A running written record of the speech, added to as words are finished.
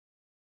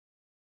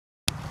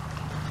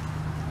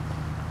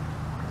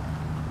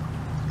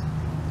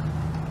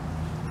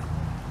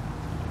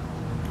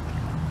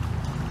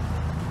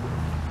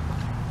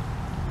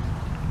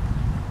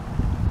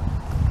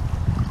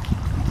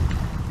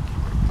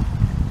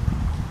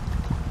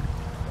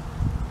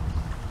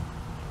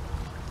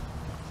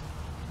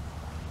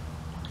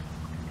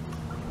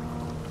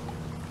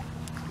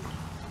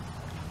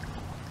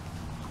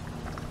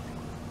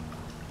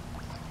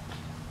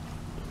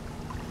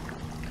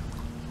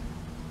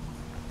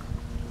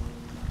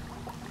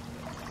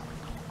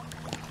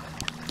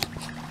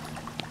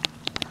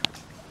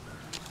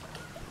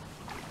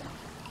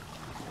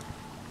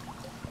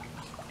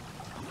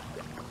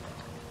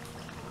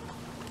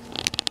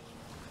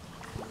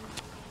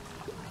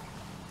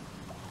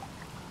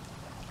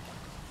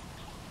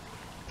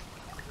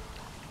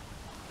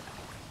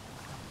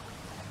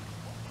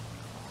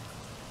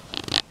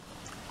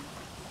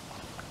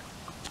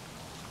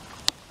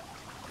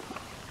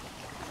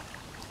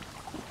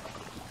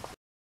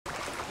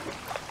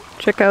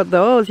Check out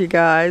those, you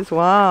guys.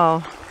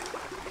 Wow.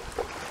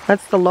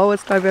 That's the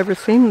lowest I've ever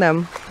seen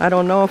them. I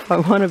don't know if I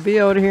want to be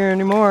out here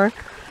anymore.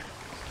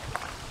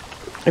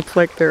 It's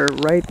like they're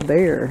right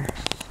there.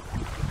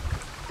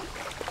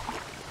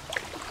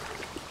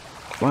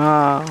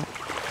 Wow.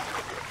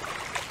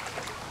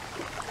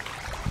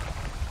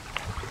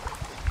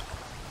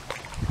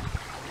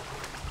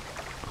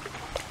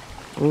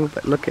 Ooh,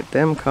 but look at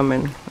them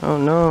coming. Oh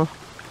no.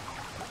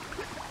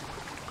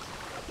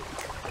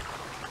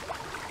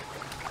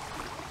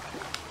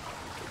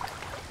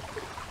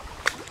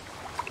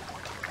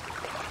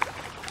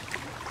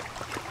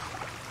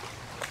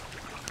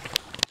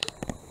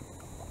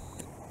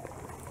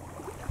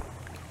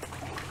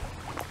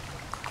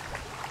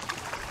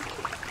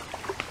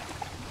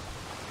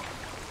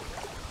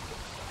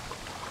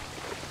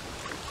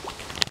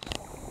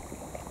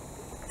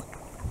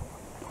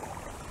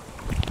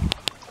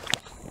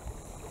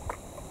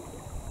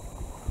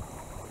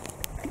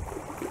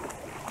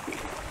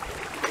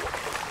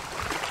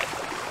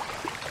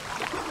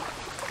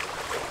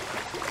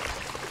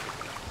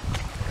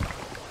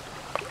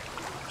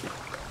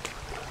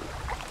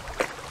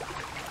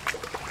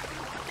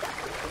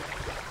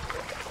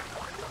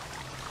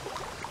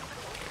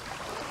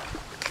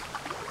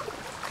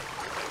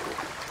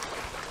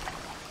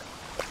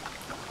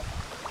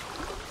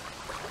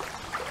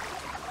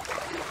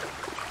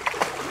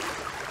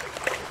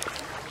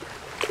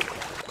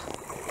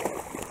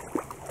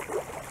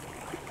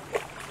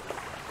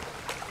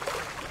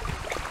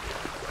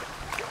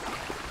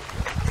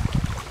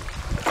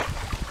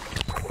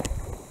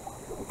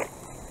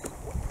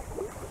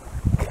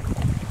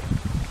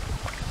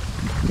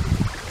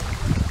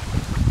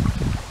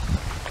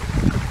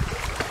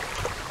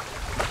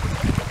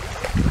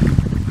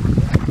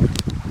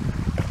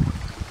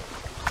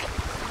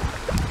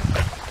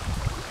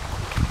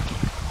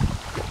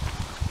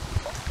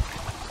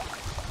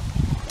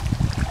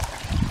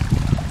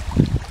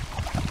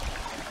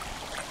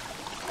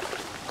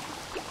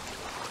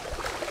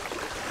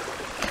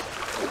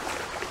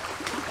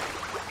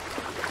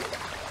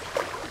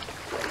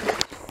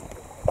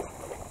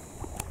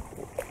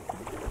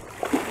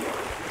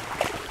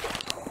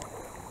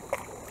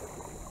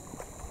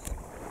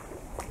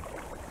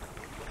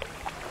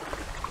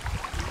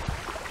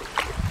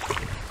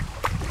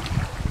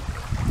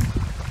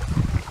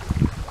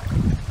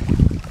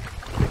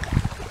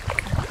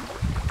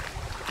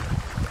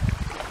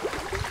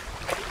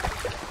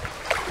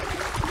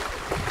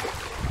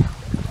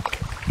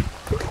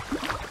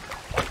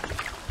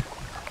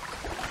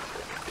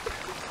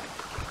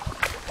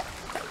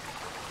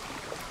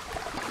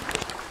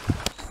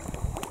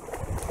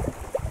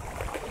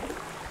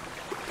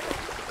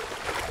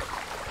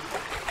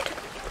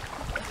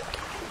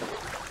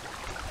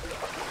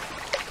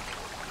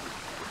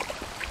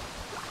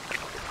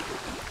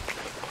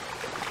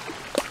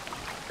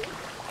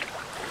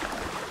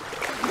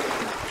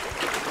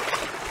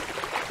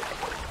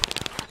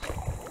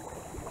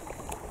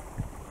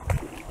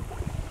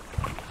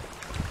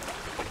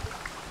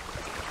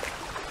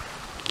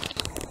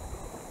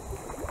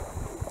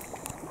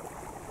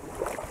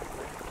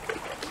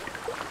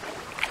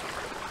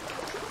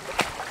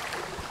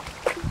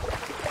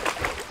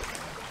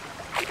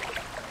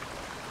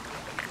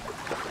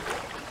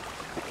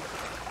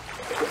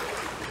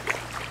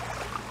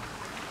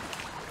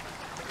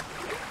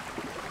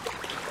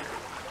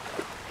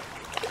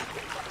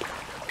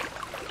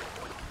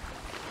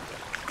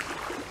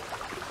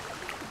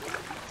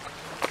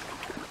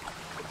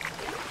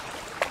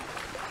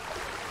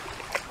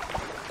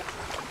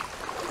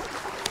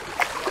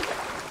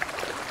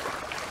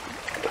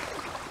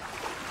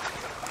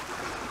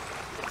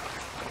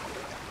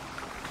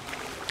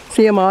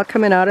 See them all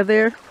coming out of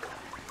there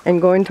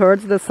and going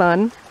towards the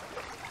sun.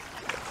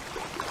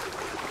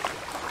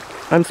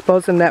 I'm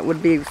supposing that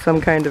would be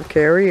some kind of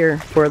carrier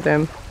for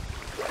them.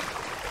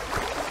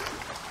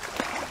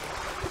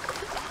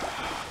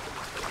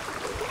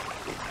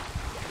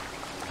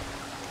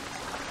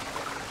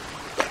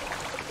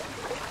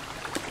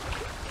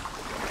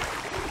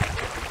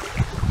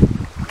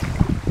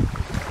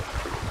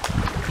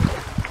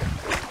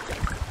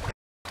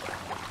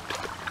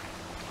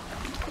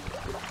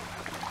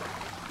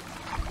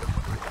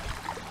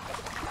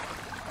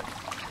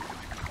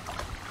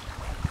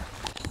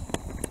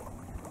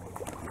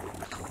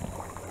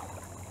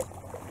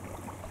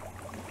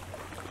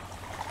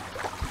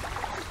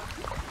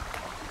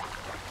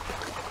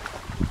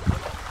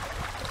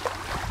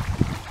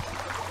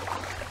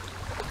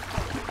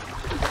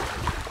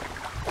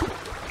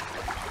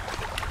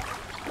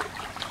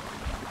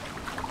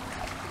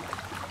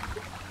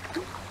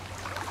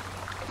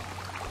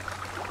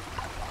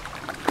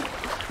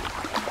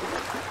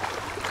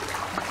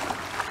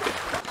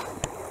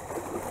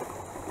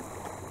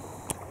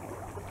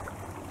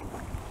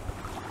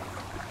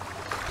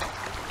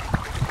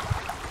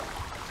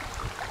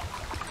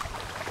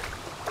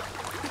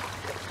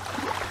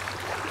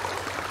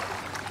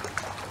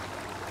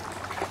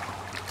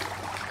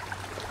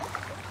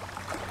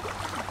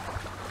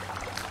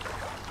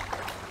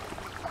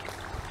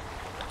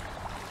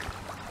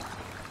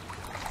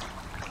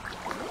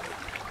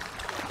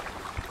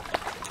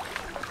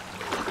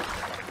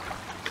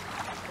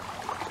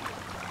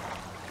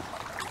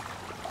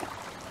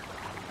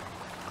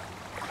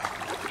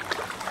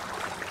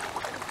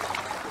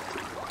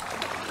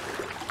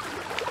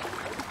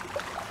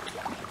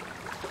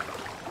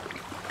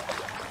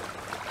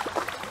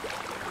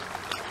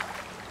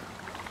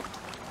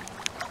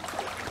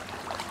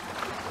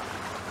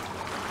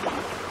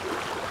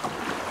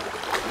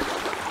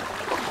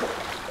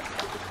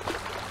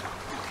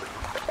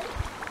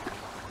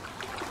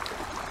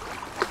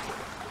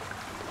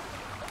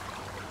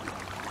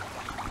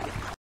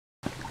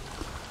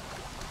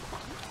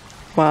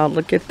 Wow,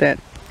 look at that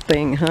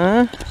thing,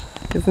 huh?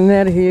 Isn't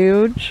that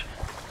huge?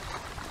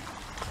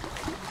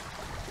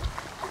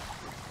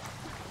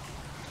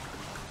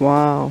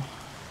 Wow.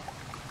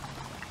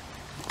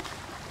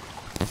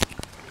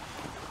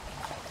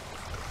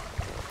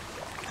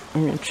 I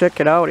mean, check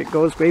it out. It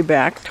goes way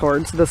back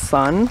towards the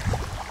sun.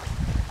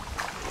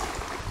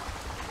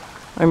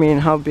 I mean,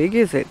 how big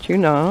is it, you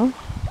know?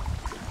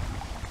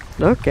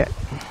 Look at it.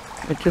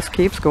 It just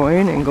keeps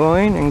going and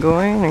going and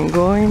going and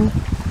going.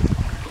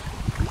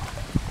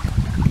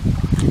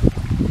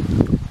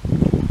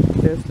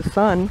 There's the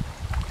sun.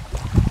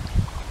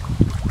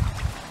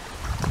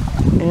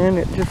 And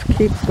it just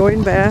keeps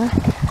going back.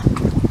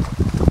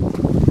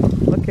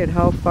 Look at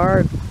how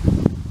far.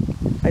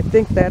 I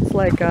think that's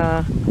like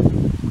a,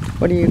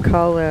 what do you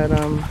call that?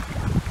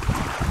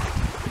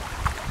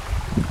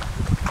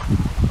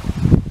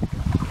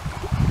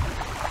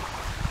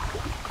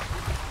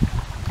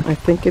 I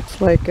think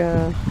it's like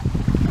the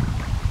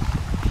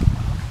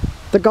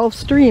Gulf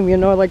Stream, you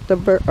know, like the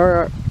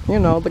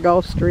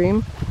Gulf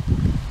Stream.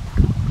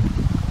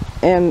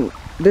 And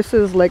this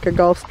is like a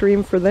Gulf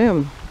Stream for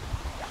them.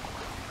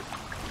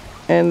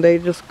 And they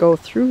just go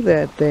through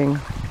that thing.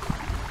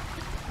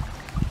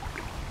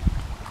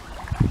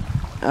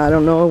 I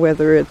don't know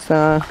whether it's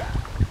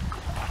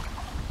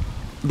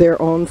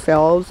their own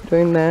selves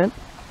doing that,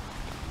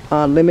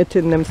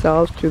 limiting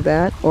themselves to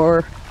that,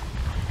 or,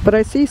 but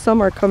I see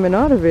some are coming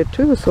out of it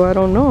too, so I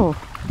don't know.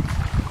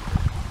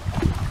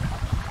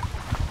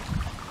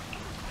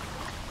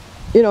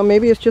 You know,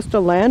 maybe it's just a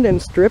landing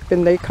strip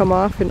and they come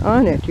off and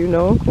on it, you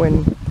know,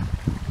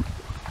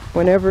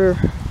 whenever.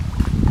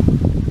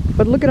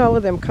 But look at all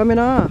of them coming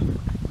off.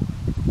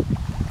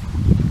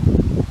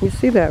 You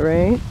see that,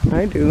 right?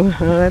 I do.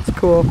 Oh, that's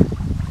cool. Very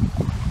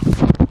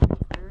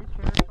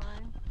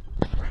terrifying.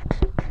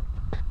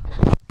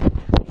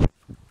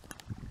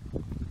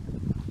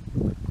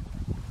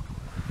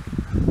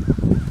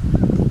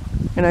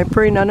 And I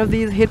pray none of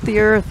these hit the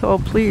earth. Oh,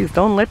 please,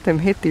 don't let them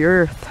hit the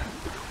earth.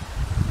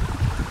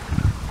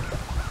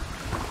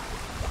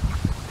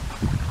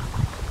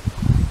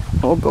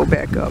 I'll go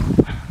back up.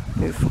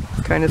 It's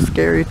kind of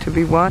scary to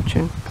be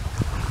watching.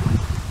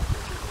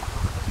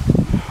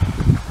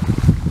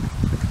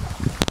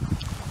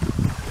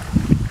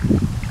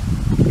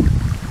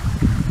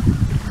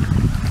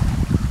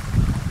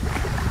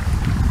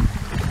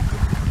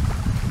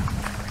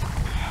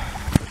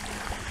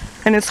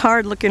 And it's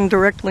hard looking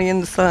directly in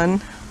the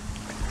sun.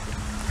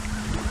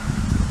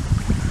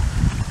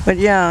 But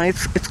yeah,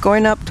 it's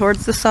going up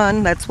towards the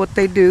sun. That's what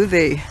they do.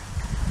 They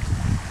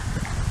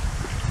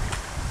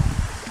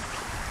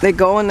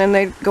go and then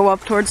they go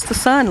up towards the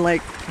sun,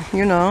 like,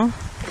 you know.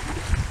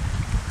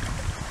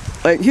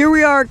 Like, here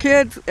we are,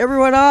 kids.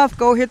 Everyone off.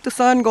 Go hit the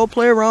sun. Go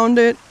play around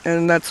it.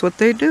 And that's what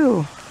they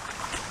do.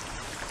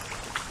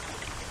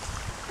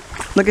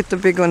 Look at the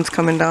big ones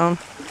coming down.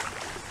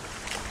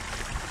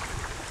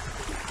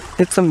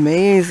 It's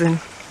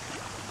amazing.